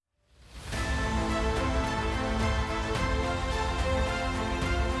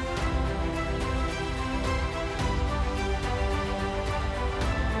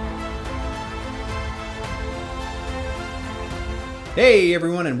Hey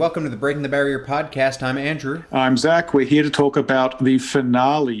everyone, and welcome to the Breaking the Barrier podcast. I'm Andrew. I'm Zach. We're here to talk about the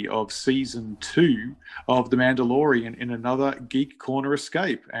finale of season 2 of The Mandalorian in another Geek Corner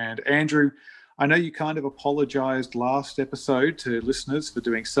escape. And Andrew, I know you kind of apologized last episode to listeners for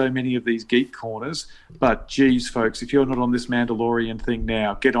doing so many of these Geek Corners, but geez, folks, if you're not on this Mandalorian thing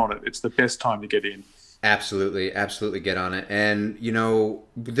now, get on it. It's the best time to get in. Absolutely get on it. And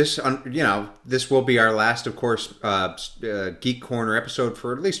this will be our last, of course, Geek Corner episode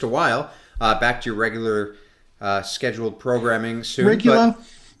for at least a while. Back to your regular scheduled programming soon. Regular?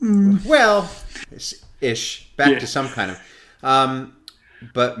 Well, ish. Back to some kind of.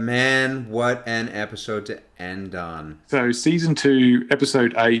 But man, what an episode to end on. So season 2,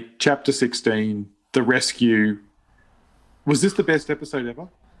 episode 8, chapter 16, The Rescue. Was this the best episode ever?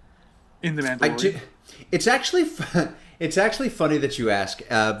 In The Mandalorian? It's actually funny that you ask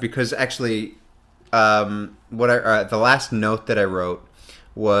because actually the last note that I wrote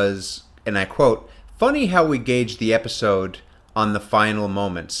was, and I quote, "Funny how we gauge the episode on the final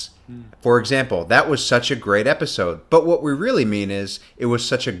moments. For example, that was such a great episode, but what we really mean is it was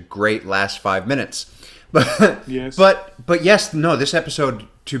such a great last 5 minutes." But yes. but yes, no, this episode,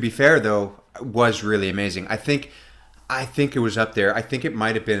 to be fair though, was really amazing. I think it was up there. I think it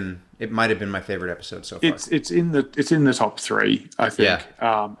might have been my favorite episode so far. It's in the top 3, I think.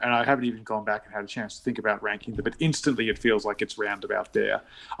 Yeah. And I haven't even gone back and had a chance to think about ranking them, but instantly it feels like it's roundabout there.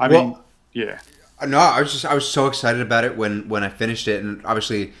 I mean, yeah. No, I was so excited about it when I finished it, and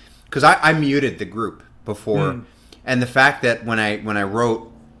obviously because I muted the group before, and the fact that when I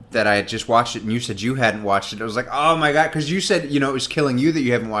wrote that I had just watched it and you said you hadn't watched it, I was like, oh my god, because you said it was killing you that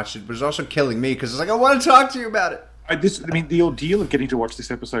you haven't watched it, but it was also killing me because it's like I want to talk to you about it. The ordeal of getting to watch this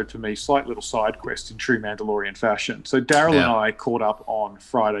episode for me, slight little side quest in true Mandalorian fashion. So Daryl and I caught up on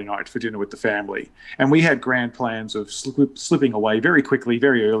Friday night for dinner with the family, and we had grand plans of slipping away very quickly,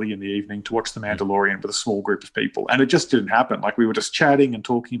 very early in the evening to watch The Mandalorian with a small group of people, and it just didn't happen. Like, we were just chatting and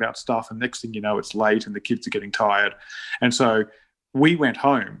talking about stuff, and next thing you know, it's late and the kids are getting tired, and so we went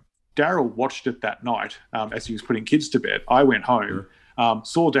home. Daryl watched it that night as he was putting kids to bed. I went home. Sure.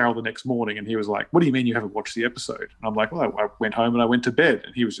 Saw Daryl the next morning, and he was like, "What do you mean you haven't watched the episode?" And I'm like, "Well, I went home and I went to bed."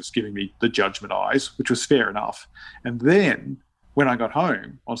 And he was just giving me the judgment eyes, which was fair enough. And then when I got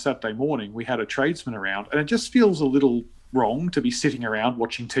home on Saturday morning, we had a tradesman around, and it just feels a little wrong to be sitting around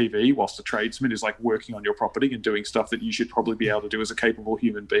watching TV whilst the tradesman is like working on your property and doing stuff that you should probably be able to do as a capable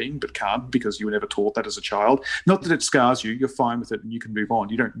human being, but can't because you were never taught that as a child. Not that it scars you, you're fine with it and you can move on.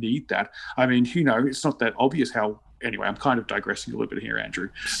 You don't need that. I mean, it's not that obvious how. Anyway, I'm kind of digressing a little bit here, Andrew.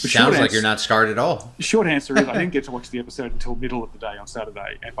 But sounds like you're not scarred at all. Short answer is I didn't get to watch the episode until middle of the day on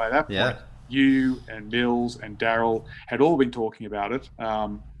Saturday. And by that point, you and Mills and Daryl had all been talking about it.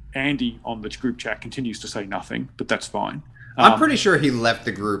 Andy on the group chat continues to say nothing, but that's fine. I'm pretty sure he left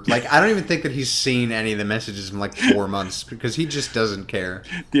the group. Like, I don't even think that he's seen any of the messages in like 4 months because he just doesn't care.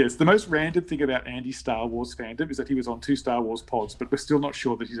 Yes, the most random thing about Andy's Star Wars fandom is that he was on 2 Star Wars pods, but we're still not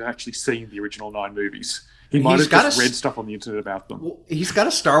sure that he's actually seen the original 9 movies. He might have just read stuff on the internet about them. Well, he's got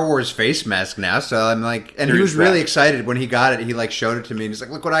a Star Wars face mask now, so I'm like, and he was really excited when he got it. He like showed it to me, and he's like,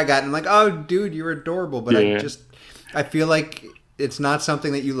 "Look what I got!" And I'm like, "Oh, dude, you're adorable," but I feel like it's not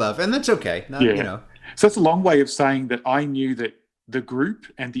something that you love, and that's okay. So that's a long way of saying that I knew that the group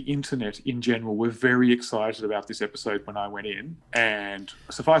and the internet in general were very excited about this episode when I went in, and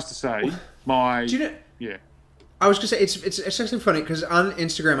suffice to say, I was gonna say it's actually funny because on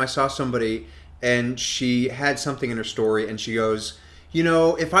Instagram I saw somebody. And she had something in her story, and she goes,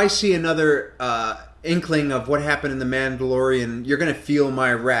 if I see another inkling of what happened in The Mandalorian, you're going to feel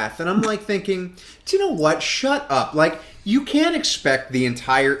my wrath. And I'm like thinking, do you know what? Shut up. Like, you can't expect the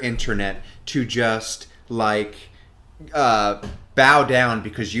entire internet to just, like, bow down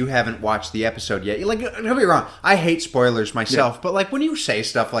because you haven't watched the episode yet. Like, don't get me wrong, I hate spoilers myself, but like when you say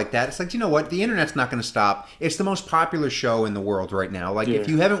stuff like that, it's like, you know what? The internet's not going to stop. It's the most popular show in the world right now. Like, if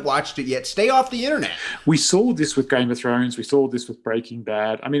you haven't watched it yet, stay off the internet. We saw this with Game of Thrones. We saw this with Breaking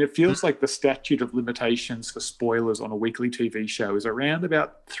Bad. I mean, it feels like the statute of limitations for spoilers on a weekly TV show is around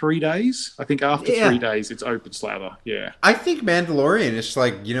about 3 days. I think after 3 days, it's open slather. Yeah. I think Mandalorian is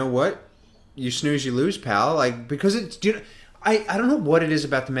like, you know what? You snooze, you lose, pal. Like, because it's... I don't know what it is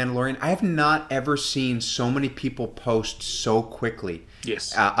about The Mandalorian. I have not ever seen so many people post so quickly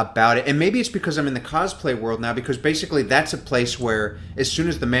about it. And maybe it's because I'm in the cosplay world now, because basically that's a place where as soon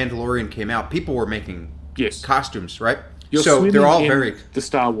as The Mandalorian came out, people were making costumes, right? You're so swimming they're all in very the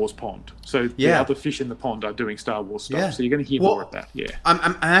Star Wars pond. So the other fish in the pond are doing Star Wars stuff. Yeah. So you're going to hear more of that. Yeah.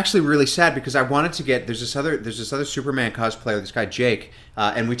 I'm actually really sad because I wanted to get there's this other Superman cosplayer, this guy Jake,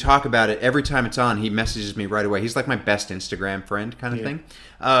 and we talk about it every time it's on. He messages me right away. He's like my best Instagram friend kind of thing.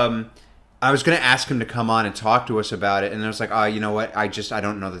 I was going to ask him to come on and talk to us about it, and I was like, oh, you know what? I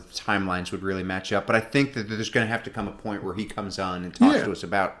don't know that the timelines would really match up, but I think that there's going to have to come a point where he comes on and talks to us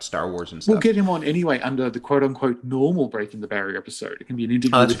about Star Wars and stuff. We'll get him on anyway under the quote-unquote normal Breaking the Barrier episode. It can be an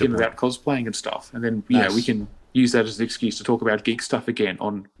interview with him about cosplaying and stuff, and then we can use that as an excuse to talk about geek stuff again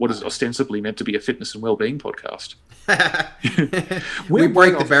on what is ostensibly meant to be a fitness and well-being podcast. we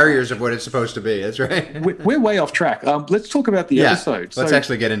break the barriers of what it's supposed to be. That's right. We're way off track. Let's talk about the episode. Let's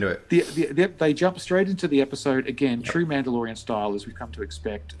actually get into it. They jump straight into the episode again, true Mandalorian style, as we've come to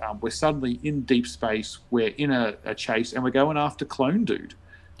expect. We're suddenly in deep space. We're in a chase, and we're going after Clone Dude.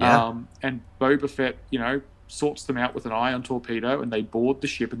 And Boba Fett, sorts them out with an ion torpedo, and they board the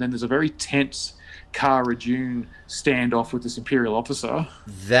ship. And then there's a very tense Cara Dune standoff with this Imperial officer.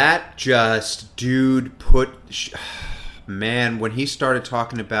 That man, when he started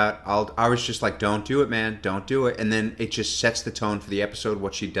talking about, I was just like, don't do it, man, don't do it. And then it just sets the tone for the episode,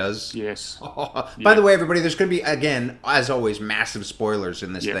 what she does. Yes. By the way, everybody, there's going to be, again, as always, massive spoilers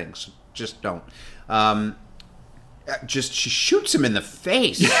in this thing, so just don't. She shoots him in the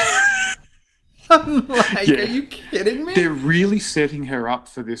face. I'm like, are you kidding me? They're really setting her up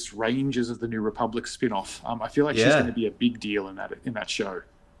for this Rangers of the New Republic spin-off. I feel like she's going to be a big deal in that show.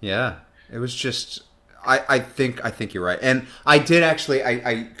 Yeah, it was just. I think you're right, and I did actually.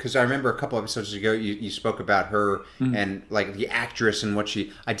 Because I remember a couple episodes ago you spoke about her and like the actress and what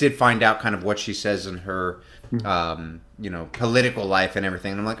she. I did find out kind of what she says in her, political life and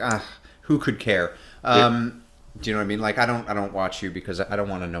everything. And I'm like, who could care? Do you know what I mean? Like, I don't watch you because I don't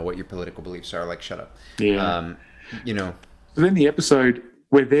want to know what your political beliefs are. Like, shut up. Yeah. So then the episode,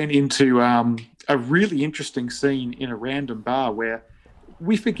 we're then into a really interesting scene in a random bar where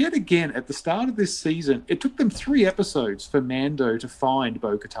we forget again at the start of this season, it took them 3 episodes for Mando to find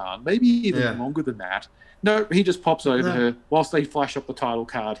Bo-Katan, maybe even longer than that. No, he just pops over her. Whilst they flash up the title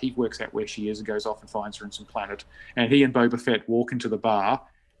card, he works out where she is and goes off and finds her in some planet. And he and Boba Fett walk into the bar.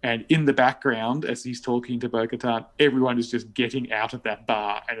 And in the background, as he's talking to Bo-Katan, everyone is just getting out of that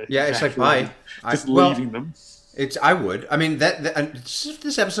bar. And it's like, bye. Leaving them. I would. I mean,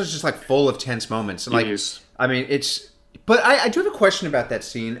 this episode is just like full of tense moments. Like, it is. I mean, it's. But I do have a question about that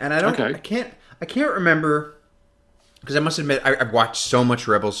scene, and I don't. Okay. I can't remember because I must admit I've watched so much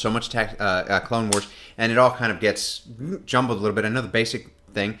Rebels, so much Clone Wars, and it all kind of gets jumbled a little bit. I know the basic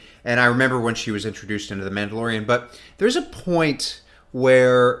thing, and I remember when she was introduced into the Mandalorian. But there's a point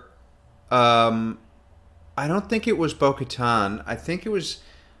where I don't think it was Bo-Katan. I think it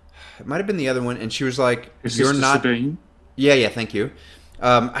might have been the other one, and she was like, "You're not." Sabine? Yeah, thank you.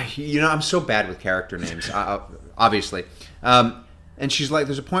 I'm so bad with character names, obviously. And she's like,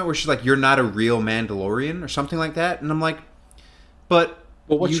 there's a point where she's like, "You're not a real Mandalorian," or something like that, and I'm like, "But."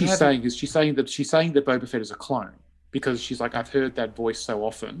 Well, what she's saying is she's saying that Boba Fett is a clone. Because she's like, I've heard that voice so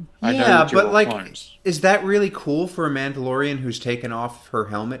often. I know that you're all clones. Is that really cool for a Mandalorian who's taken off her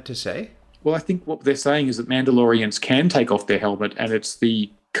helmet to say? Well, I think what they're saying is that Mandalorians can take off their helmet, and it's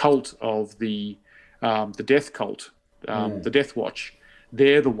the cult of the Death Cult, the Death Watch.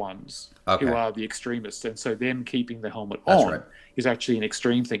 They're the ones who are the extremists, and so them keeping the helmet on is actually an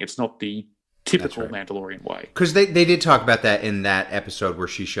extreme thing. It's not the typical Mandalorian way. Because they did talk about that in that episode where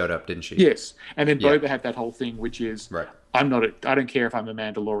she showed up, didn't she? Yes. And then Boba had that whole thing, which is, I don't care if I'm a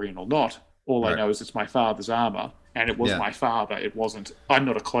Mandalorian or not. All I know is it's my father's armor, and it was my father. It wasn't, I'm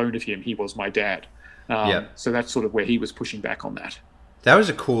not a clone of him. He was my dad. So that's sort of where he was pushing back on that. That was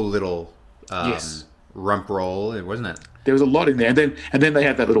a cool little rump roll, wasn't it? There was a lot in there. And then they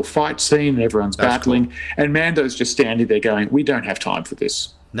had that little fight scene, and everyone's battling. Cool. And Mando's just standing there going, we don't have time for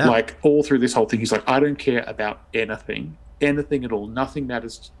this. No. Like, all through this whole thing, he's like, I don't care about anything at all. Nothing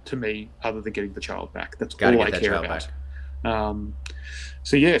matters to me other than getting the child back. That's all I care about.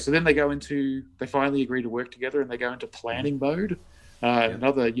 So then they finally agree to work together, and they go into planning mode.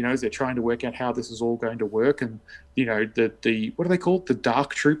 Another, as they're trying to work out how this is all going to work. And, the what are they called? The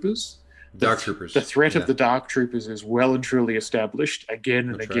Dark Troopers. Troopers. The threat of the Dark Troopers is well and truly established again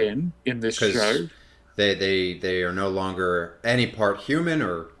and again in this show. They are no longer any part human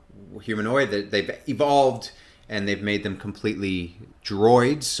or humanoid. They've evolved, and they've made them completely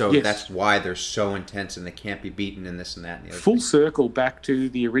droids. So that's why they're so intense, and they can't be beaten in this and that. And the other Full circle back to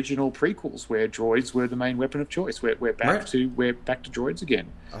the original prequels, where droids were the main weapon of choice. We're back to droids again.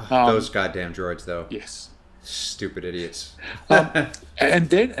 Those goddamn droids, though. Yes. Stupid idiots. And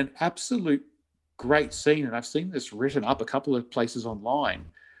then an absolute great scene, and I've seen this written up a couple of places online.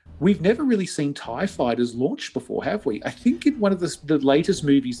 We've never really seen TIE fighters launched before, have we? I think in one of the latest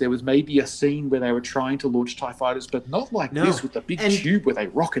movies, there was maybe a scene where they were trying to launch TIE fighters, but not like this with the big tube where they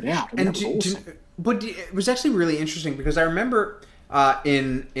rocket out. I mean, that was awesome. But it was actually really interesting because I remember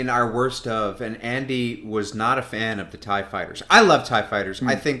in our worst of, and Andy was not a fan of the TIE fighters. I love TIE fighters.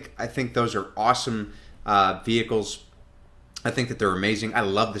 I think those are awesome vehicles. I think that they're amazing. I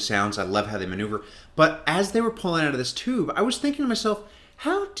love the sounds. I love how they maneuver. But as they were pulling out of this tube, I was thinking to myself,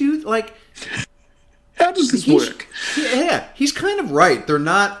 how does this work? Yeah, he's kind of right. They're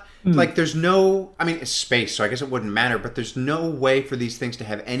not like, there's no, I mean, it's space, so I guess it wouldn't matter, but there's no way for these things to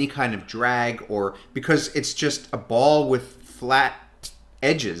have any kind of drag, or because it's just a ball with flat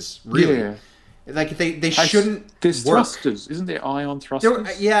edges, really. Yeah. Like, they shouldn't There's work. thrusters. Isn't there ion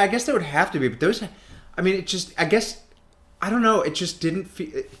thrusters? Yeah, I guess there would have to be, but those, I mean, it just, I guess, I don't know, it just didn't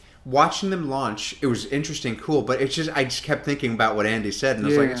feel... Watching them launch, it was interesting, cool, but it's just, I just kept thinking about what Andy said, and I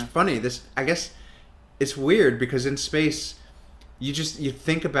was like, it's funny. This, I guess, it's weird because in space, you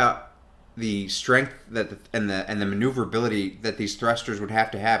think about the strength and the maneuverability that these thrusters would have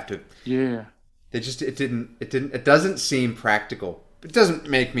to. Yeah. It doesn't seem practical. It doesn't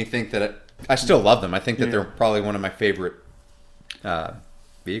make me think that I still love them. I think that they're probably one of my favorite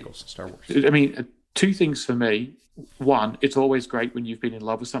vehicles in Star Wars. I mean, two things for me. One, it's always great when you've been in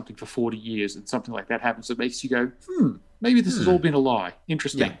love with something for 40 years and something like that happens. It makes you go, maybe this has all been a lie.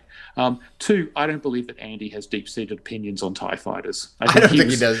 Interesting. Yeah. Two, I don't believe that Andy has deep-seated opinions on TIE fighters. I don't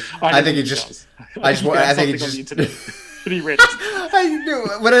think he does. I think he just... I think he just... On the internet. And he read it. I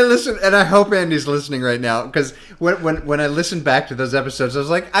do. When I listen, and I hope Andy's listening right now, because when I listened back to those episodes, I was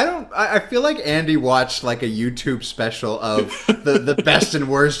like, I feel like Andy watched like a YouTube special of the best and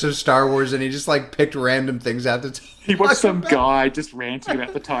worst of Star Wars, and he just like picked random things out. He watched some guy just ranting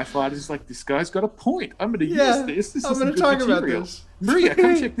about the TIE fighters. He's like, this guy's got a point. I'm going to use this. This is going to talk material. About this. Maria,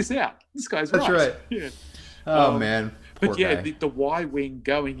 come check this out. This guy's right. That's right. Yeah. Oh man. But yeah, the Y-wing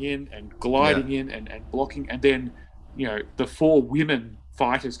going in and gliding in and blocking, and then, you know, the 4 women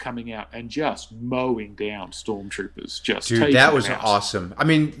fighters coming out and just mowing down stormtroopers. Dude, that was awesome. I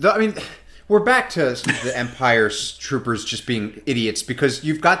mean, we're back to the Empire's troopers just being idiots because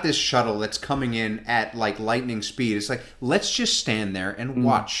you've got this shuttle that's coming in at like lightning speed. It's like, let's just stand there and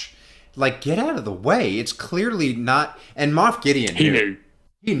watch. Like, get out of the way. It's clearly not. And Moff Gideon knew.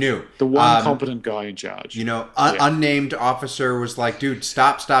 He knew. The one competent guy in charge. You know, unnamed officer was like, dude,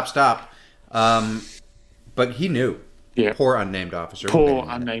 stop. But he knew. Yeah. Poor unnamed officer. Poor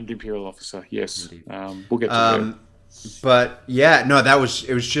unnamed Imperial officer. Yes. We'll get to that. But yeah, no, it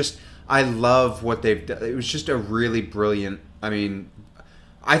was just, I love what they've done. It was just a really brilliant, I mean,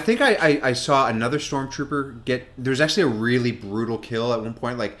 I think I saw another stormtrooper there was actually a really brutal kill at one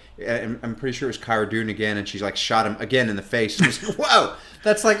point. Like, I'm pretty sure it was Cara Dune again, and she's like shot him again in the face. It was like, whoa!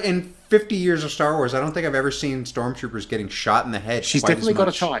 That's like in 50 years of Star Wars, I don't think I've ever seen stormtroopers getting shot in the head. She's definitely got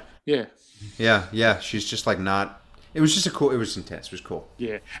a type. Yeah. Yeah. She's just like not. It was just it was intense. It was cool.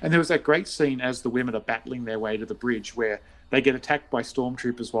 Yeah. And there was that great scene as the women are battling their way to the bridge where they get attacked by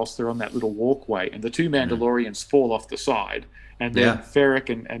stormtroopers whilst they're on that little walkway, and the 2 Mandalorians fall off the side, and then Ferric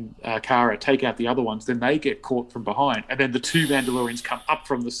and Cara take out the other ones. Then they get caught from behind, and then the 2 Mandalorians come up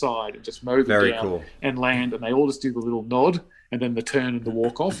from the side and just mow them down and land, and they all just do the little nod and then the turn and the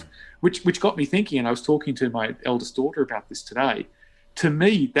walk off, which got me thinking. And I was talking to my eldest daughter about this today. To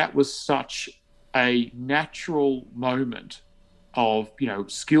me, that was such a natural moment of, you know,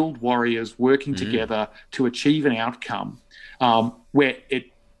 skilled warriors working together to achieve an outcome, where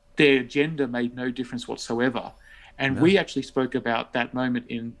their gender made no difference whatsoever. And we actually spoke about that moment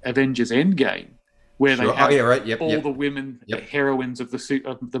in Avengers Endgame, where they have the women, the heroines of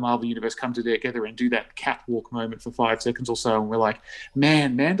the Marvel Universe come together and do that catwalk moment for 5 seconds or so. And we're like,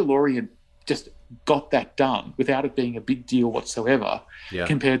 man, Mandalorian just got that done without it being a big deal whatsoever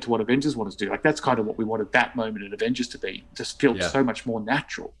compared to what Avengers wanted to do. Like, that's kind of what we wanted that moment in Avengers to be. Just feel so much more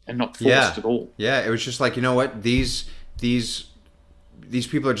natural and not forced at all. Yeah, it was just like, you know what? These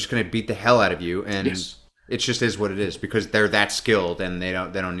people are just going to beat the hell out of you, and it just is what it is because they're that skilled and they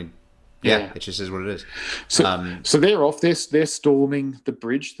don't need. Yeah, it just is what it is. So they're off. They're storming the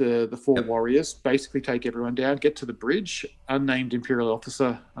bridge. The 4 warriors basically take everyone down, get to the bridge. Unnamed Imperial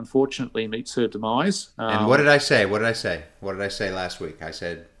officer, unfortunately, meets her demise. And what did I say? What did I say last week? I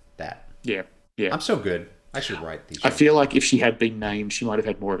said that. Yeah. I'm so good. I should write these. I feel like if she had been named, she might have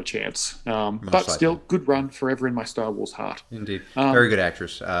had more of a chance. But still, good run forever in my Star Wars heart. Indeed. Very good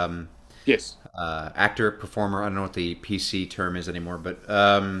actress. Yes. Actor, performer, I don't know what the PC term is anymore,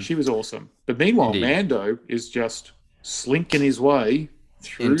 but... she was awesome. But meanwhile, Mando is just slinking his way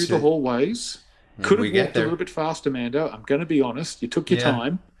through the hallways. Could we have get walked a there. little bit faster, Mando. I'm going to be honest. You took your Yeah.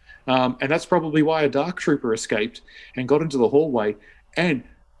 time. And that's probably why a dark trooper escaped and got into the hallway. And,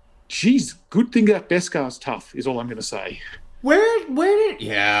 geez, good thing that Beskar's tough, is all I'm going to say. Where did?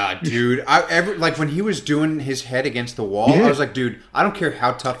 Yeah, dude. Like when he was doing his head against the wall, Yeah. I was like, dude, I don't care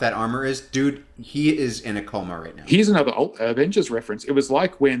how tough that armor is, dude. He is in a coma right now. Here's another Avengers reference. It was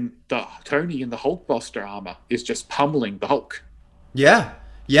like when the Tony in the Hulkbuster armor is just pummeling the Hulk. Yeah,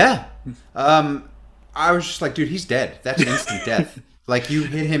 yeah. I was just like, dude, he's dead. That's instant death. Like you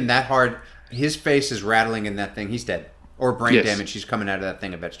hit him that hard, his face is rattling in that thing. He's dead, or brain Yes. damage. He's coming out of that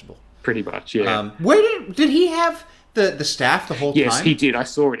thing a vegetable. Pretty much, yeah. Where did he have the staff the whole Yes, time? he did. I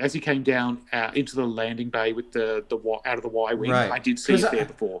saw it as he came down into the landing bay with the out of the Y wing. Right. I did see it there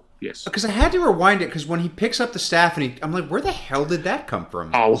before. Yes. Because I had to rewind it because when he picks up the staff and I'm like, where the hell did that come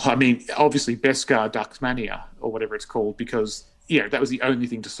from? Oh, I mean, obviously Beskar Dux Mania or whatever it's called, because that was the only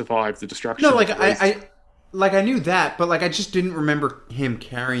thing to survive the destruction. No, like I knew that, but like I just didn't remember him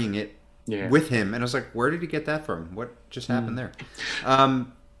carrying it with him, and I was like, where did he get that from? What just happened there?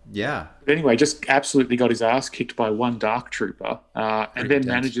 Yeah. But anyway, just absolutely got his ass kicked by one Dark Trooper, and then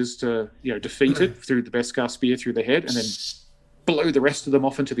manages to defeat it through the Beskar spear through the head, and then blow the rest of them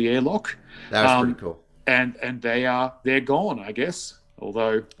off into the airlock. That was pretty cool. And they're gone, I guess.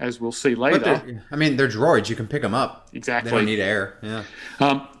 Although, as we'll see later, they're droids. You can pick them up. Exactly. They don't need air.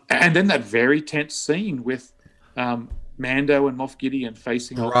 Yeah. And then that very tense scene with Mando and Moff Gideon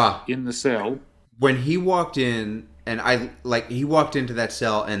facing off in the cell. When he walked in, and he walked into that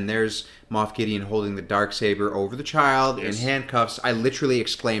cell, and there's Moff Gideon holding the Darksaber over the child in handcuffs. I literally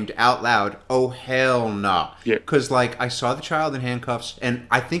exclaimed out loud, "Oh hell no!" Yeah. Because I saw the child in handcuffs, and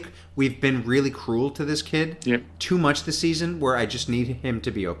I think we've been really cruel to this kid too much this season, where I just need him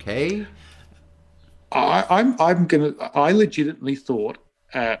to be okay. I legitimately thought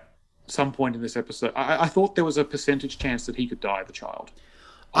at some point in this episode, I thought there was a percentage chance that he could die, the child.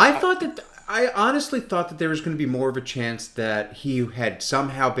 I honestly thought that there was going to be more of a chance that he had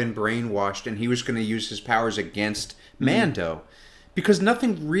somehow been brainwashed and he was going to use his powers against Mando. Because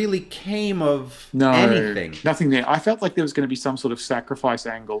nothing really came of anything. Nothing there. I felt like there was going to be some sort of sacrifice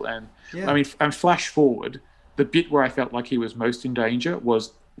angle. And and flash forward, the bit where I felt like he was most in danger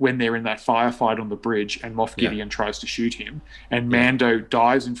was when they're in that firefight on the bridge and Moff Gideon tries to shoot him and Mando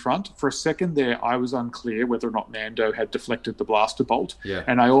dives in front. For a second there, I was unclear whether or not Mando had deflected the blaster bolt. Yeah.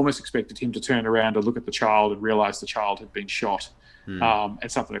 And I almost expected him to turn around and look at the child and realize the child had been shot. And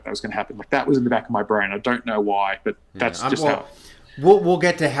something like that was going to happen. Like that was in the back of my brain. I don't know why, but that's just how... We'll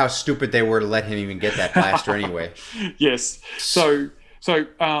get to how stupid they were to let him even get that blaster anyway. Yes. So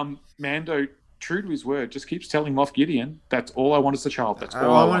Mando, true to his word, just keeps telling Moff Gideon, "That's all I want is the child. That's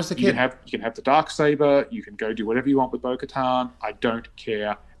all I want is the kid. You can have the Darksaber. You can go do whatever you want with Bo-Katan. I don't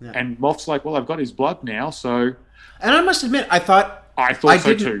care." Yeah. And Moff's like, "Well, I've got his blood now, so." And I must admit, I thought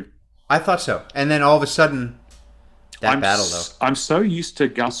so too. I thought so, and then all of a sudden. Battle, though. I'm so used to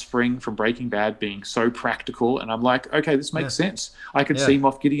Gus Fring from Breaking Bad being so practical, and I'm like, okay, this makes sense. I can see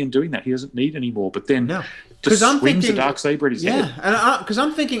Moff Gideon doing that. He doesn't need any more. But then just swings the Darksaber at his head. Yeah, because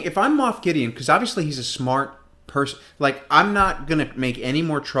I'm thinking, if I'm Moff Gideon, because obviously he's a smart person, like, I'm not going to make any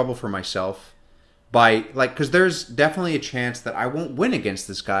more trouble for myself by, like, because there's definitely a chance that I won't win against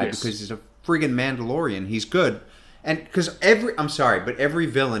this guy because he's a friggin' Mandalorian. He's good. And because every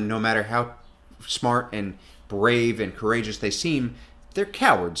villain, no matter how smart and brave and courageous they seem, they're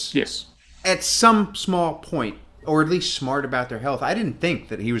cowards. Yes. At some small point, or at least smart about their health. I didn't think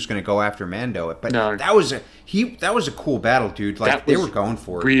that he was going to go after Mando, but that was a cool battle, dude. Like they were going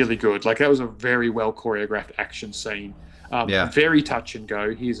for it. Really good. Like that was a very well choreographed action scene. Very touch and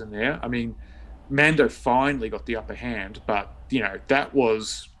go here and there. I mean, Mando finally got the upper hand, but that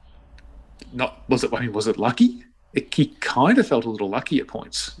was not. Was it lucky? He kind of felt a little lucky at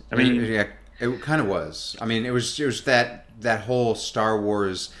points. I mean, it kind of was. I mean, it was that whole Star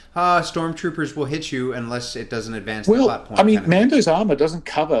Wars, stormtroopers will hit you unless it doesn't advance the plot point. I mean, Mando's armor doesn't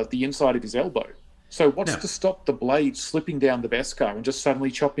cover the inside of his elbow. So what's to stop the blade slipping down the Beskar and just suddenly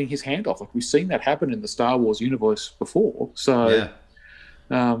chopping his hand off? Like we've seen that happen in the Star Wars universe before. So,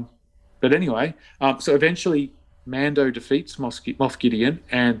 but anyway, so eventually Mando defeats Moff Gideon,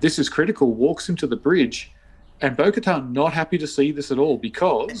 and this is critical, walks into the bridge, and Bo-Katan not happy to see this at all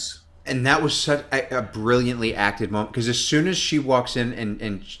because... And that was such a brilliantly acted moment because as soon as she walks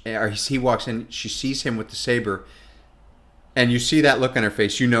in or he walks in, she sees him with the saber, and you see that look on her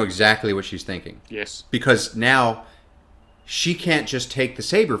face. You know exactly what she's thinking. Yes, because now she can't just take the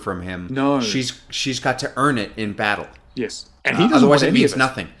saber from him. No, she's got to earn it in battle. Yes, and he doesn't otherwise want it means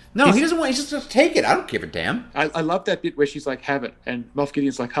nothing. No, he doesn't want. He's just going to take it. I don't give a damn. I love that bit where she's like, "Have it," and Moff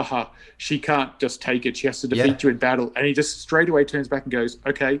Gideon's like, "Haha, she can't just take it. She has to defeat you in battle." And he just straight away turns back and goes,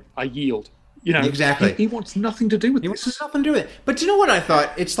 "Okay, I yield." You know, exactly. He wants nothing to do with this. He wants nothing to do with it. But do you know what I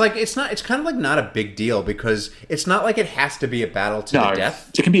thought? It's like it's kind of like not a big deal because it's not like it has to be a battle to the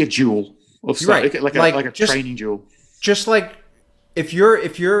death. It can be a duel, like a training duel. Just like if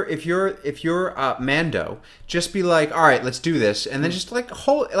you're Mando, just be like, all right, let's do this, and then just like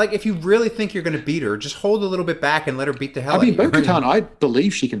hold, like if you really think you're going to beat her, just hold a little bit back and let her beat the hell out of you. Bo-Katan, I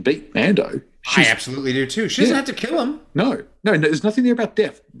believe she can beat Mando. I absolutely do too. She doesn't have to kill him. No, there's nothing there about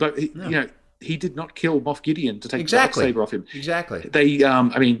death. But you know, he did not kill Moff Gideon to take the lightsaber off him. Exactly. They,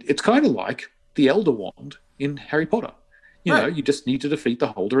 I mean, it's kind of like the Elder Wand in Harry Potter. You know, you just need to defeat the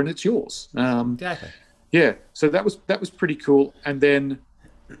holder and it's yours. Exactly. Yeah, so that was pretty cool. And then,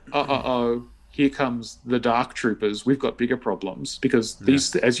 here comes the Dark Troopers. We've got bigger problems because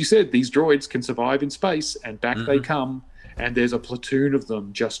these, as you said, these droids can survive in space, and back they come. And there's a platoon of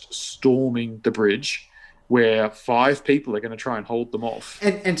them just storming the bridge, where 5 people are going to try and hold them off.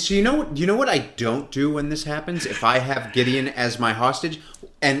 And so you know what I don't do when this happens? If I have Gideon as my hostage,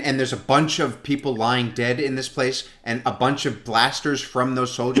 and there's a bunch of people lying dead in this place, and a bunch of blasters from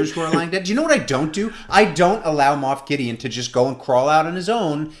those soldiers who are lying dead, do you know what I don't do? I don't allow Moff Gideon to just go and crawl out on his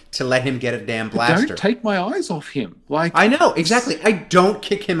own to let him get a damn blaster. Don't take my eyes off him. Like I know, exactly. I don't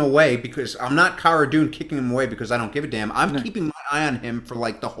kick him away because I'm not Cara Dune kicking him away because I don't give a damn. I'm keeping my eye on him for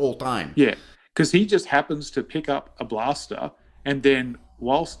like the whole time. Yeah. Because he just happens to pick up a blaster, and then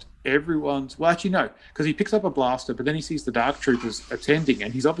whilst everyone's... Well, actually, no, because he picks up a blaster, but then he sees the Dark Troopers attending,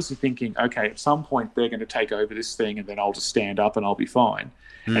 and he's obviously thinking, okay, at some point they're going to take over this thing, and then I'll just stand up and I'll be fine.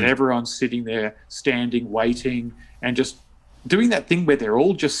 And everyone's sitting there, standing, waiting, and just doing that thing where they're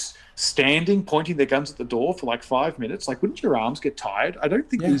all just standing, pointing their guns at the door for like 5 minutes. Like, wouldn't your arms get tired? I don't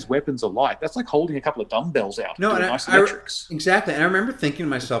think these weapons are light. That's like holding a couple of dumbbells out. No, and isometrics. Exactly. And I remember thinking to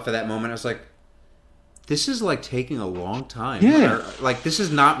myself at that moment, I was like, this is like taking a long time. Yeah. Like this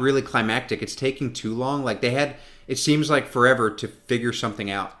is not really climactic. It's taking too long. Like it seems like forever to figure something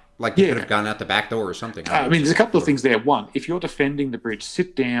out. Like they could have gone out the back door or something. I mean, there's a couple of things there. One, if you're defending the bridge,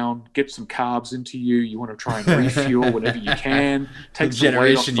 sit down, get some carbs into you. You want to try and refuel whenever you can. Take some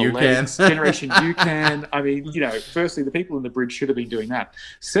weight off the legs. Generation you can. I mean, you know, firstly, the people in the bridge should have been doing that.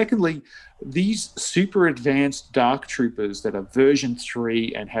 Secondly, these super advanced Dark Troopers that are version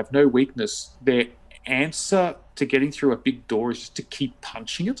 3 and have no weakness, their answer to getting through a big door is just to keep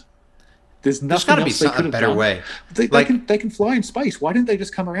punching it. There's nothing else they could have done. Way. They can fly in space. Why didn't they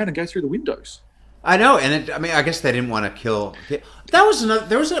just come around and go through the windows? I know, and I mean, I guess they didn't want to kill. There was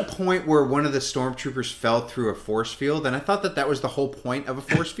a point where one of the stormtroopers fell through a force field, and I thought that was the whole point of a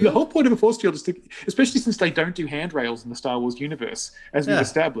force field. The whole point of a force field is to, especially since they don't do handrails in the Star Wars universe, as we've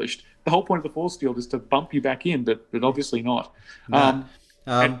established, the whole point of the force field is to bump you back in, but obviously not.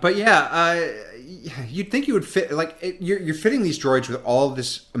 But you'd think you would fit, like, you're fitting these droids with all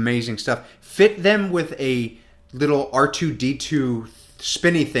this amazing stuff. Fit them with a little R2-D2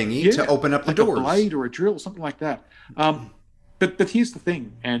 spinny thingy to open up the doors. A blade or a drill, something like that. But here's the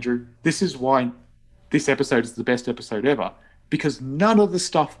thing, Andrew. This is why this episode is the best episode ever. Because none of the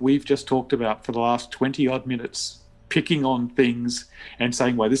stuff we've just talked about for the last 20-odd minutes, picking on things and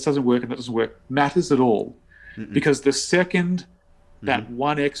saying why this doesn't work and that doesn't work, matters at all. Mm-mm. Because the second that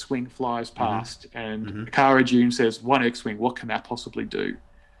one X-Wing flies past and Cara Dune says, one X-Wing, what can that possibly do?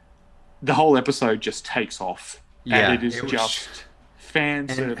 The whole episode just takes off. Yeah, and it is just fan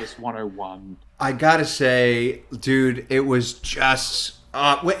service 101. I gotta say, dude, it was just...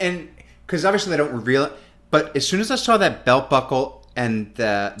 and because obviously they don't reveal it, but as soon as I saw that belt buckle and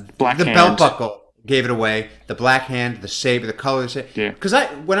the belt buckle gave it away, the black hand, the saber, the color of the saber. Yeah. Because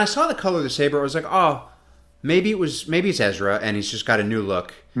when I saw the color of the saber, I was like, oh... Maybe it's Ezra, and he's just got a new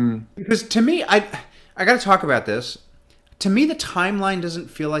look. Because to me, I got to talk about this. To me, the timeline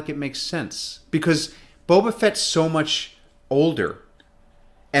doesn't feel like it makes sense because Boba Fett's so much older,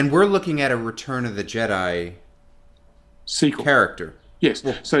 and we're looking at a Return of the Jedi sequel character. Yes.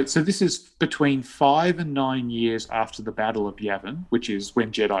 Well, so this is between 5 and 9 years after the Battle of Yavin, which is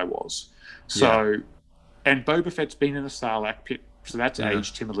when Jedi was. So, and Boba Fett's been in a Sarlacc pit, so that's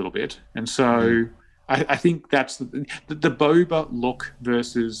aged him a little bit, and so. I think that's the Boba look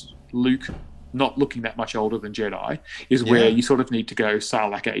versus Luke not looking that much older than Jedi is where you sort of need to go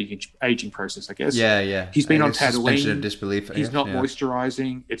Sarlacc aging process, I guess. Yeah. He's been on Tatooine. Of disbelief. He's not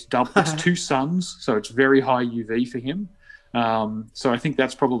moisturizing. It's it's 2 suns, so it's very high UV for him. So I think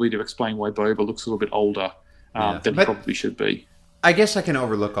that's probably to explain why Boba looks a little bit older than he probably should be. I guess I can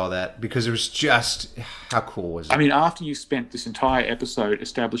overlook all that because it was just how cool was it? I mean, after you spent this entire episode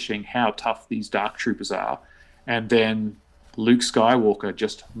establishing how tough these Dark Troopers are, and then Luke Skywalker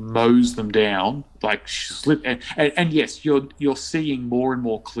just mows them down, like slip. And yes, you're seeing more and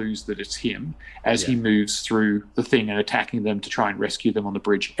more clues that it's him as he moves through the thing and attacking them to try and rescue them on the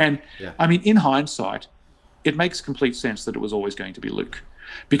bridge. And I mean, in hindsight, it makes complete sense that it was always going to be Luke.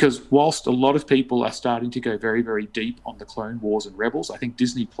 Because whilst a lot of people are starting to go very, very deep on the Clone Wars and Rebels, I think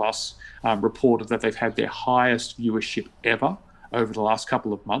Disney Plus reported that they've had their highest viewership ever over the last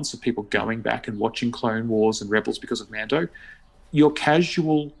couple of months of people going back and watching Clone Wars and Rebels because of Mando. Your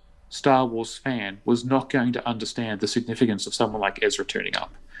casual Star Wars fan was not going to understand the significance of someone like Ezra turning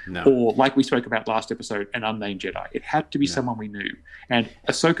up. No. Or, like we spoke about last episode, an unnamed Jedi. It had to be someone we knew. And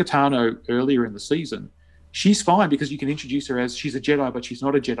Ahsoka Tano, earlier in the season, she's fine because you can introduce her as she's a Jedi, but she's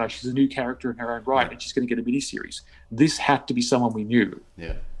not a Jedi. She's a new character in her own right, and she's going to get a miniseries. This had to be someone we knew.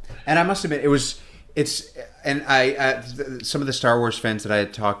 Yeah, and I must admit, some of the Star Wars fans that I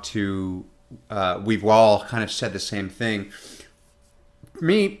had talked to, we've all kind of said the same thing. For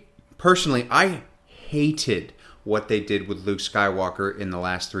me personally, I hated what they did with Luke Skywalker in the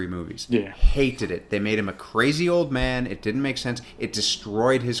last 3 movies. Yeah, hated it. They made him a crazy old man. It didn't make sense. It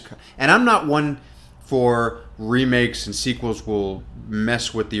destroyed his. And I'm not one for remakes and sequels will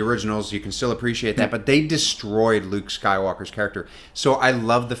mess with the originals. You can still appreciate that, but they destroyed Luke Skywalker's character. So I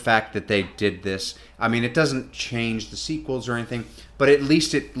love the fact that they did this. I mean, it doesn't change the sequels or anything, but at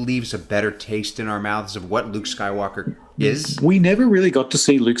least it leaves a better taste in our mouths of what Luke Skywalker is. We never really got to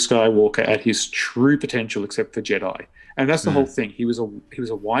see Luke Skywalker at his true potential except for Jedi. And that's the whole thing. He was a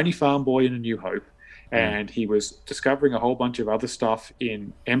whiny farm boy in A New Hope, and he was discovering a whole bunch of other stuff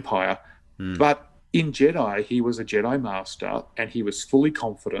in Empire. But in Jedi, he was a Jedi Master, and he was fully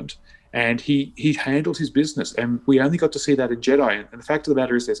confident, and he handled his business. And we only got to see that in Jedi. And the fact of the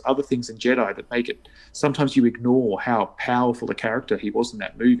matter is there's other things in Jedi that make it... Sometimes you ignore how powerful a character he was in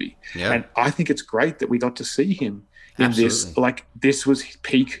that movie. Yeah. And I think it's great that we got to see him in this. Like, this was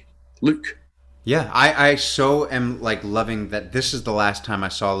peak Luke. Yeah, I so am, like, loving that this is the last time I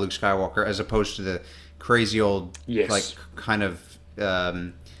saw Luke Skywalker as opposed to the crazy old, like, kind of...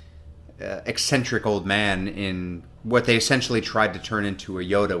 eccentric old man in what they essentially tried to turn into a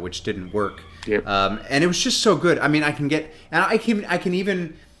Yoda, which didn't work. Yep. And it was just so good. I mean, I can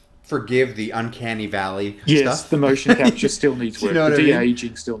even forgive the uncanny valley stuff. Yes, the motion capture still needs work. You know the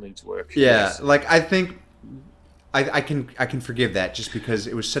de-aging still needs work. Yeah, yes. Like I think I can forgive that just because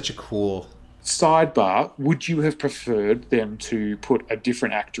it was such a cool. Sidebar, would you have preferred them to put a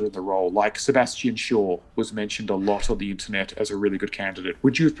different actor in the role? Like Sebastian Shaw was mentioned a lot on the internet as a really good candidate.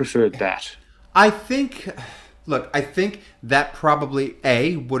 Would you have preferred that? I think that probably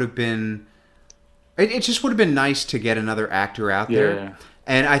would have been... It just would have been nice to get another actor out there.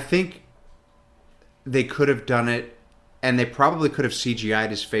 And I think they could have done it, and they probably could have CGI'd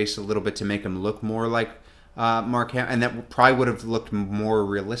his face a little bit to make him look more like Mark Hamill, and that probably would have looked more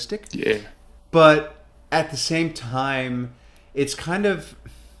realistic. Yeah. But at the same time, it's kind of...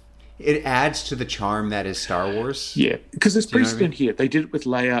 It adds to the charm that is Star Wars. Yeah, because there's precedent here. They did it with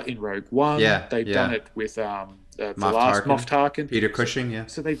Leia in Rogue One. Yeah, they've done it with the last Moff Tarkin. Peter Cushing, yeah.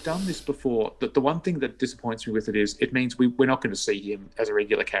 So they've done this before. The one thing that disappoints me with it is it means we're not going to see him as a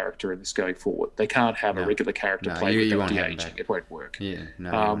regular character in this going forward. They can't have a regular character play without de-aging. It won't work. Yeah,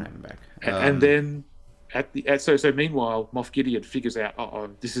 no, you won't have him back. And then... So meanwhile, Moff Gideon figures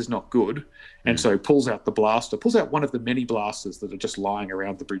out, this is not good, and so pulls out one of the many blasters that are just lying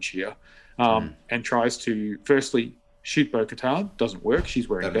around the bridge here, and tries to firstly shoot Bo-Katan. Doesn't work. She's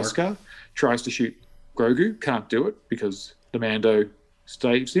wearing a Beskar. Tries to shoot Grogu. Can't do it because the Mando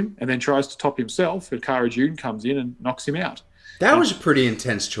saves him, and then tries to top himself, and Cara Dune comes in and knocks him out. That was a pretty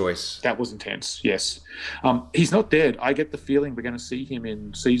intense choice. That was intense, yes. He's not dead. I get the feeling we're going to see him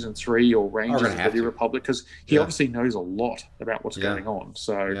in Season 3 or Rangers of the New Republic because he obviously knows a lot about what's going on.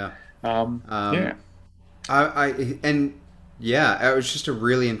 So, it was just a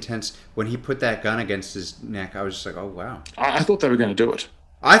really intense... When he put that gun against his neck, I was just like, oh, wow. I thought they were going to do it.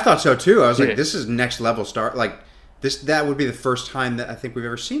 I thought so, too. I was like, this is next level Star... Like... That would be the first time that I think we've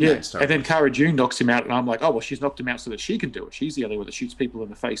ever seen that in Star Wars. And then Cara Dune knocks him out, and I'm like, oh, well, she's knocked him out so that she can do it. She's the only one that shoots people in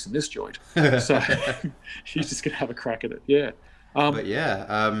the face in this joint. So she's just going to have a crack at it. Yeah.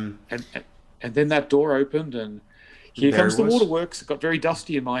 And then that door opened, and here comes the waterworks. It got very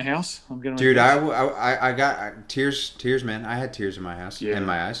dusty in my house. I got tears, man. I had tears in my house, in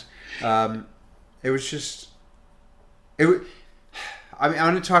my eyes. It was just... I mean,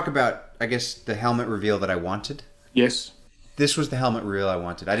 I want to talk about, I guess, the helmet reveal that I wanted. Yes. This was the helmet reveal I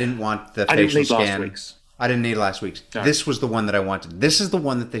wanted. I didn't want the facial scan. I didn't need last week's. No. This was the one that I wanted. This is the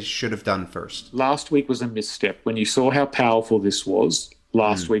one that they should have done first. Last week was a misstep. When you saw how powerful this was,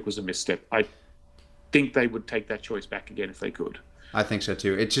 last week was a misstep. I think they would take that choice back again if they could. I think so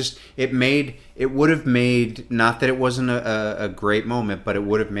too. It would have made, not that it wasn't a great moment, but it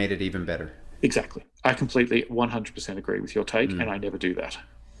would have made it even better. Exactly. I completely 100% agree with your take, and I never do that.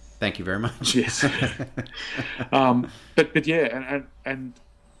 Thank you very much. Yes. But yeah, and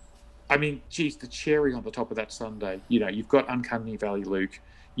I mean, geez, the cherry on the top of that sundae. You know, you've got Uncanny Valley Luke,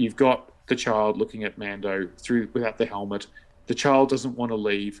 you've got the child looking at Mando without the helmet. The child doesn't want to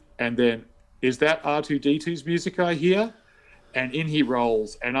leave, and then is that R2-D2's music I hear? And in he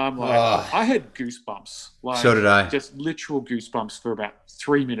rolls, and I'm like, I had goosebumps. Like, so did I. Just literal goosebumps for about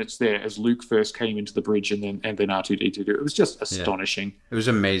 3 minutes there as Luke first came into the bridge, and then R2-D2. It was just astonishing. Yeah. It was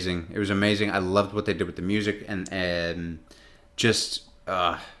amazing. I loved what they did with the music, and just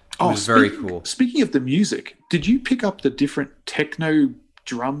it was very cool. Speaking of the music, did you pick up the different techno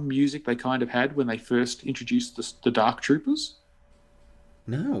drum music they kind of had when they first introduced the Dark Troopers?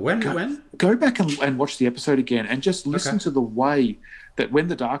 No, when? Go back and watch the episode again and just listen to the way that when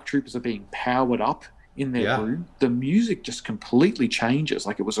the Dark Troopers are being powered up in their room, the music just completely changes.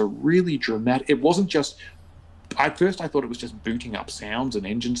 Like, it was a really dramatic... It wasn't just... At first I thought it was just booting up sounds and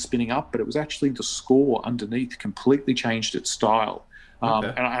engines spinning up, but it was actually the score underneath completely changed its style.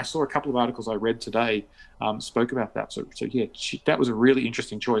 And I saw a couple of articles I read today spoke about that. So yeah, that was a really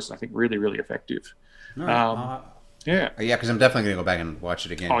interesting choice, and I think really, really effective. Yeah, because I'm definitely going to go back and watch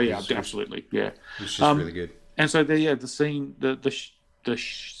it again. Oh yeah, absolutely. Yeah, it's just really good. And so the scene, the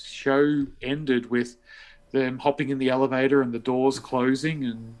show ended with them hopping in the elevator and the doors closing,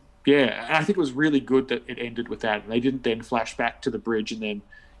 and I think it was really good that it ended with that, and they didn't then flash back to the bridge and then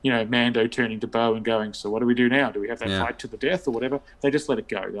Mando turning to Bo and going, so what do we do now? Do we have that fight to the death or whatever? They just let it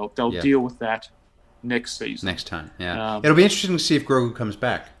go. They'll deal with that next season, next time. Yeah, it'll be interesting to see if Grogu comes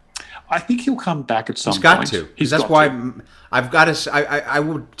back. I think he'll come back at some point. He's got to. That's why I've got to. I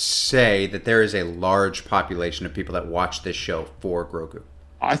would say that there is a large population of people that watch this show for Grogu.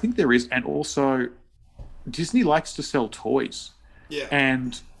 I think there is, and also Disney likes to sell toys. Yeah.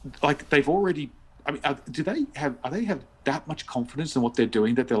 And like they've already. I mean, do they have that much confidence in what they're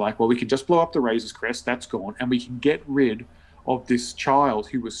doing that they're like, well, we can just blow up the Razor's Crest, that's gone, and we can get rid of this child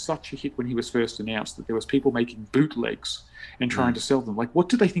who was such a hit when he was first announced that there was people making bootlegs and trying to sell them. Like, what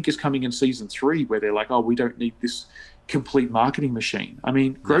do they think is coming in season 3 where they're like, oh, we don't need this complete marketing machine? I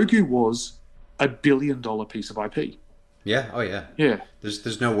mean, Grogu was $1 billion piece of IP. Yeah. Oh, yeah. Yeah.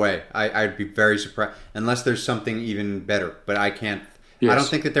 There's no way. I'd be very surprised unless there's something even better. But I can't. Yes. I don't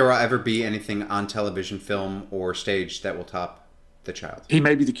think that there will ever be anything on television, film, or stage that will top the child. He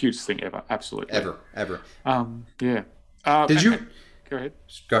may be the cutest thing ever. Absolutely. Ever. Yeah. Did you? Go ahead.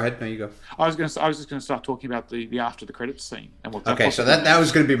 Go ahead. No, you go. I was just going to start talking about the after the credits scene and what. Okay, so that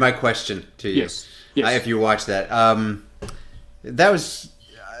was going to be my question to you. Yes. If you watch that, that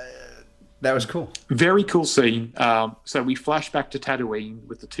was cool. Very cool scene. So we flash back to Tatooine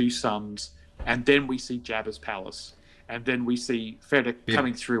with the two sons, and then we see Jabba's palace, and then we see Fennec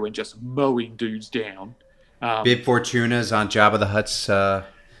coming through and just mowing dudes down. Bib Fortuna's on Jabba the Hutt's.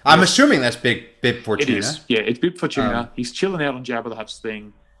 I'm assuming that's Bib Fortuna. It is. Yeah, it's Bib Fortuna. He's chilling out on Jabba the Hutt's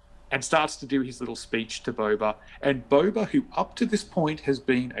thing and starts to do his little speech to Boba. And Boba, who up to this point has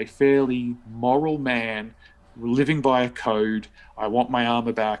been a fairly moral man, living by a code, I want my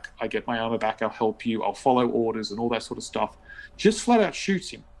armor back, I get my armor back, I'll help you, I'll follow orders and all that sort of stuff, just flat out shoots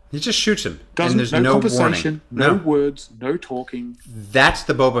him. He just shoots him. And there's no conversation, no words, no talking. That's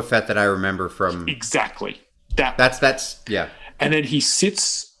the Boba Fett that I remember from... Exactly. That's yeah. And then he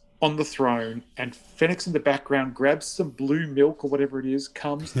sits on the throne, and Fennec's in the background, grabs some blue milk or whatever it is,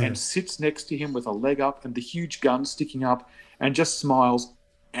 comes and sits next to him with a leg up and the huge gun sticking up, and just smiles.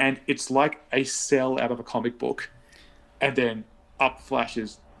 And it's like a cell out of a comic book. And then up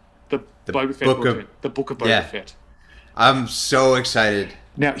flashes the Boba Fett book, the Book of Boba Fett. I'm so excited.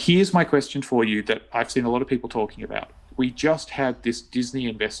 Now, here's my question for you that I've seen a lot of people talking about. We just had this Disney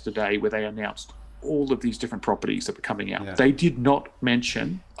Investor Day where they announced all of these different properties that were coming out. Yeah. They did not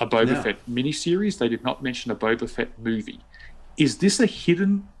mention a Boba Fett miniseries. They did not mention a Boba Fett movie. Is this a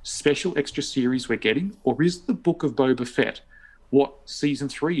hidden special extra series we're getting, or is the Book of Boba Fett what season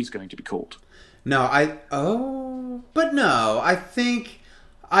 3 is going to be called? No, I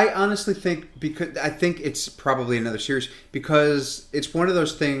honestly think because I think it's probably another series because it's one of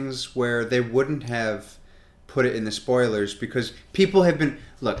those things where they wouldn't have put it in the spoilers because people have been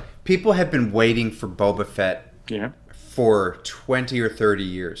waiting for Boba Fett for 20 or 30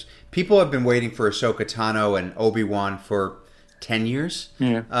 years. People have been waiting for Ahsoka Tano and Obi-Wan for 10 years.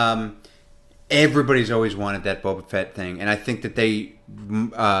 Yeah. everybody's always wanted that Boba Fett thing, and I think that they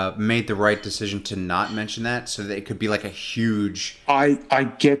made the right decision to not mention that, so that it could be like a huge.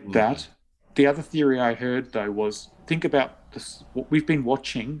 I get that. The other theory I heard though was think about this. We've been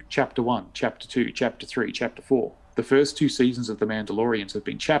watching Chapter 1, Chapter 2, Chapter 3, Chapter 4. The first 2 seasons of The Mandalorians have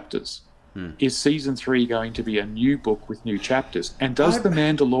been chapters. Is season 3 going to be a new book with new chapters? And does The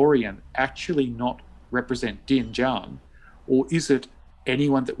Mandalorian actually not represent Din Djarin, or is it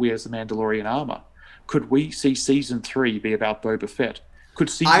anyone that wears the Mandalorian armor? Could we see season 3 be about Boba Fett? Could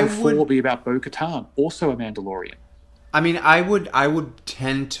season 4 be about Bo-Katan, also a Mandalorian? I mean, I would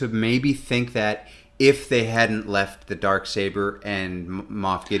tend to maybe think that if they hadn't left the Darksaber and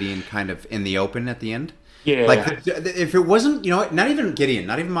Moff Gideon kind of in the open at the end. Yeah. Like, if it wasn't, not even Gideon,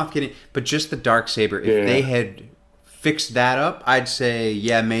 not even Moff Gideon, but just the Darksaber, if they had fixed that up, I'd say,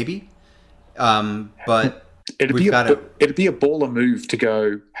 yeah, maybe. But it'd be a baller move to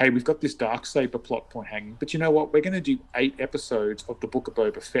go, hey, we've got this Darksaber plot point hanging, but you know what? We're going to do 8 episodes of the Book of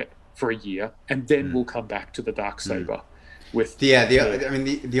Boba Fett for a year, and then we'll come back to the Darksaber. With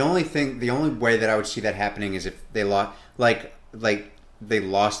the only way that I would see that happening is if they lost, like they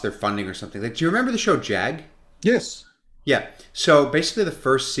lost their funding or something. Like, do you remember the show Jag? Yes. Yeah. So basically, the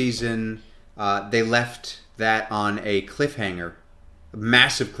first season, they left that on a cliffhanger, a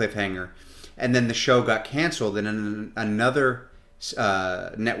massive cliffhanger, and then the show got canceled, and then another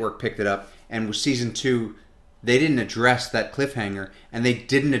network picked it up, and with season 2, they didn't address that cliffhanger, and they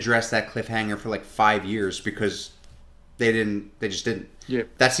didn't address that cliffhanger for like 5 years because they just didn't. Yeah.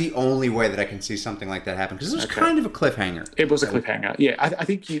 That's the only way that I can see something like that happen, because it was kind of a cliffhanger. It was a cliffhanger. Yeah, I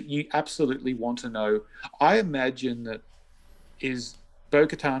think you absolutely want to know. I imagine that is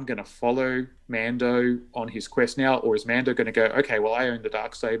Bo-Katan going to follow Mando on his quest now, or is Mando going to go, okay, well, I own the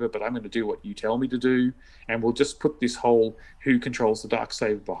Darksaber, but I'm going to do what you tell me to do, and we'll just put this whole who controls the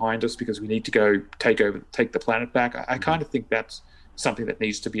Darksaber behind us because we need to go take the planet back. I kind of think that's something that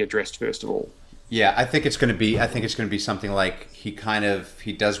needs to be addressed first of all. Yeah, I think it's going to be something like he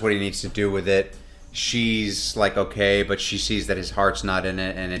does what he needs to do with it. She's like, okay, but she sees that his heart's not in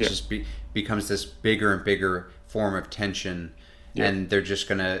it, and it just becomes this bigger and bigger form of tension. Yeah. And they're just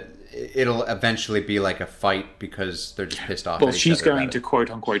it'll eventually be like a fight because they're just pissed off. Well, she's going to quote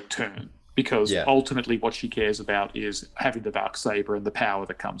unquote turn because ultimately what she cares about is having the Darksaber and the power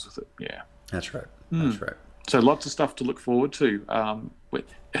that comes with it. Yeah. That's right. That's right. So lots of stuff to look forward to.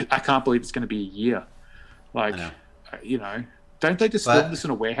 I can't believe it's going to be a year. Like, don't they just film this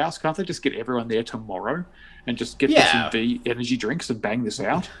in a warehouse? Can't they just get everyone there tomorrow and just get some energy drinks and bang this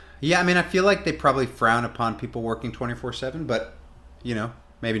out? Yeah, I mean, I feel like they probably frown upon people working 24/7, but,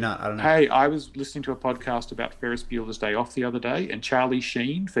 maybe not. I don't know. Hey, I was listening to a podcast about Ferris Bueller's Day Off the other day, and Charlie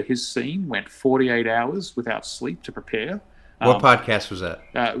Sheen, for his scene, went 48 hours without sleep to prepare. What podcast was that?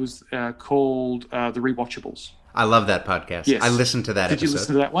 It was called The Rewatchables. I love that podcast. Yes. I listened to that episode. Did you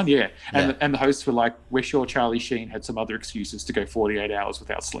listen to that one? Yeah. And the hosts were like, we're sure Charlie Sheen had some other excuses to go 48 hours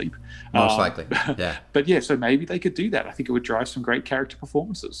without sleep. Most likely, yeah. But yeah, so maybe they could do that. I think it would drive some great character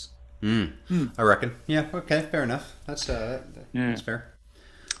performances. I reckon. Yeah, okay, fair enough. That's fair.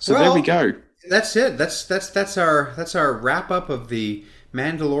 So there we go. That's it. That's our wrap up of the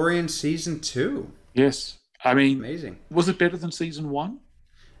Mandalorian season 2. Yes. I mean, amazing. Was it better than season 1?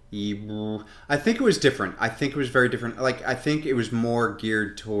 I think it was different. I think it was very different. Like, I think it was more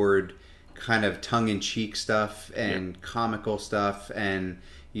geared toward kind of tongue-in-cheek stuff and comical stuff, and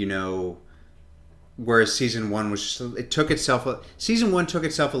whereas season 1 was season 1 took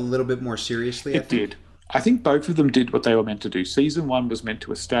itself a little bit more seriously. It did. I think both of them did what they were meant to do. Season 1 was meant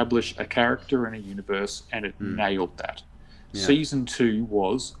to establish a character and a universe, and it nailed that. Yeah. Season 2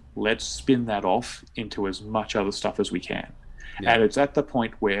 was, let's spin that off into as much other stuff as we can. Yeah. And it's at the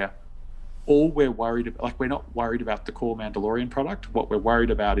point where all we're worried about, like, we're not worried about the core Mandalorian product. What we're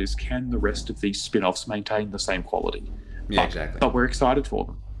worried about is, can the rest of these spin-offs maintain the same quality? Yeah, exactly. But we're excited for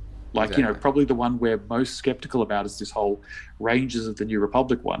them. Like, probably the one we're most skeptical about is this whole Rangers of the New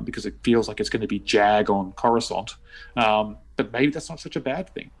Republic one, because it feels like it's going to be Jag on Coruscant. But maybe that's not such a bad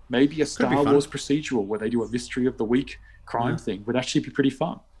thing. Maybe a Star Wars procedural where they do a Mystery of the Week crime thing would actually be pretty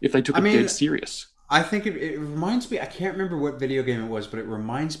fun if they took it dead serious. I think it reminds me, I can't remember what video game it was, but it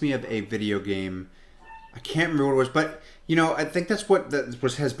reminds me of a video game. I can't remember what it was, but, I think that's what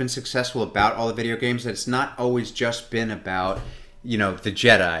has been successful about all the video games, that it's not always just been about, the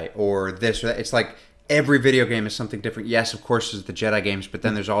Jedi or this or that. It's like every video game is something different. Yes, of course, there's the Jedi games, but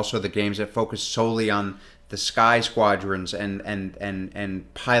then there's also the games that focus solely on the sky squadrons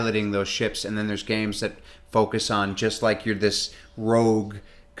and piloting those ships, and then there's games that focus on just like you're this rogue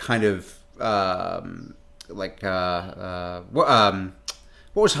kind of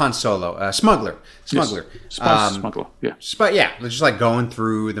what was Han Solo? Smuggler. Yes. Smuggler. Yeah. Yeah, just like going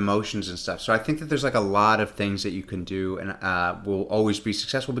through the motions and stuff. So I think that there's like a lot of things that you can do and will always be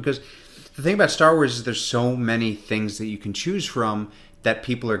successful, because the thing about Star Wars is there's so many things that you can choose from that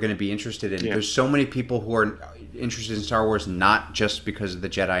people are going to be interested in. Yeah. There's so many people who are interested in Star Wars not just because of the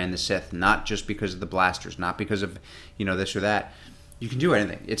Jedi and the Sith, not just because of the blasters, not because of, this or that. You can do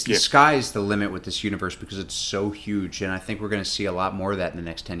anything. The sky's the limit with this universe because it's so huge, and I think we're going to see a lot more of that in the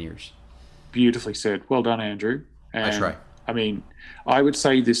next 10 years. Beautifully said. Well done, Andrew. And, I try. I mean, I would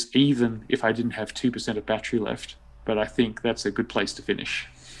say this even if I didn't have 2% of battery left, but I think that's a good place to finish.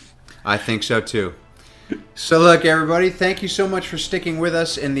 I think so, too. So look, everybody, thank you so much for sticking with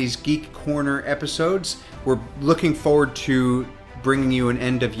us in these Geek Corner episodes. We're looking forward to bringing you an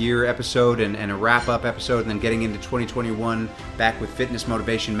end-of-year episode and a wrap-up episode, and then getting into 2021 back with fitness,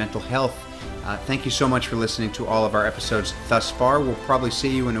 motivation, mental health. Thank you so much for listening to all of our episodes thus far. We'll probably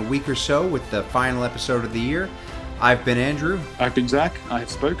see you in a week or so with the final episode of the year. I've been Andrew. I've been Zach. I have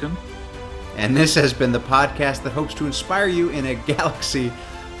spoken. And this has been the podcast that hopes to inspire you in a galaxy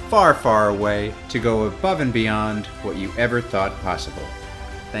far, far away to go above and beyond what you ever thought possible.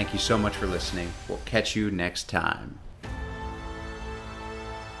 Thank you so much for listening. We'll catch you next time.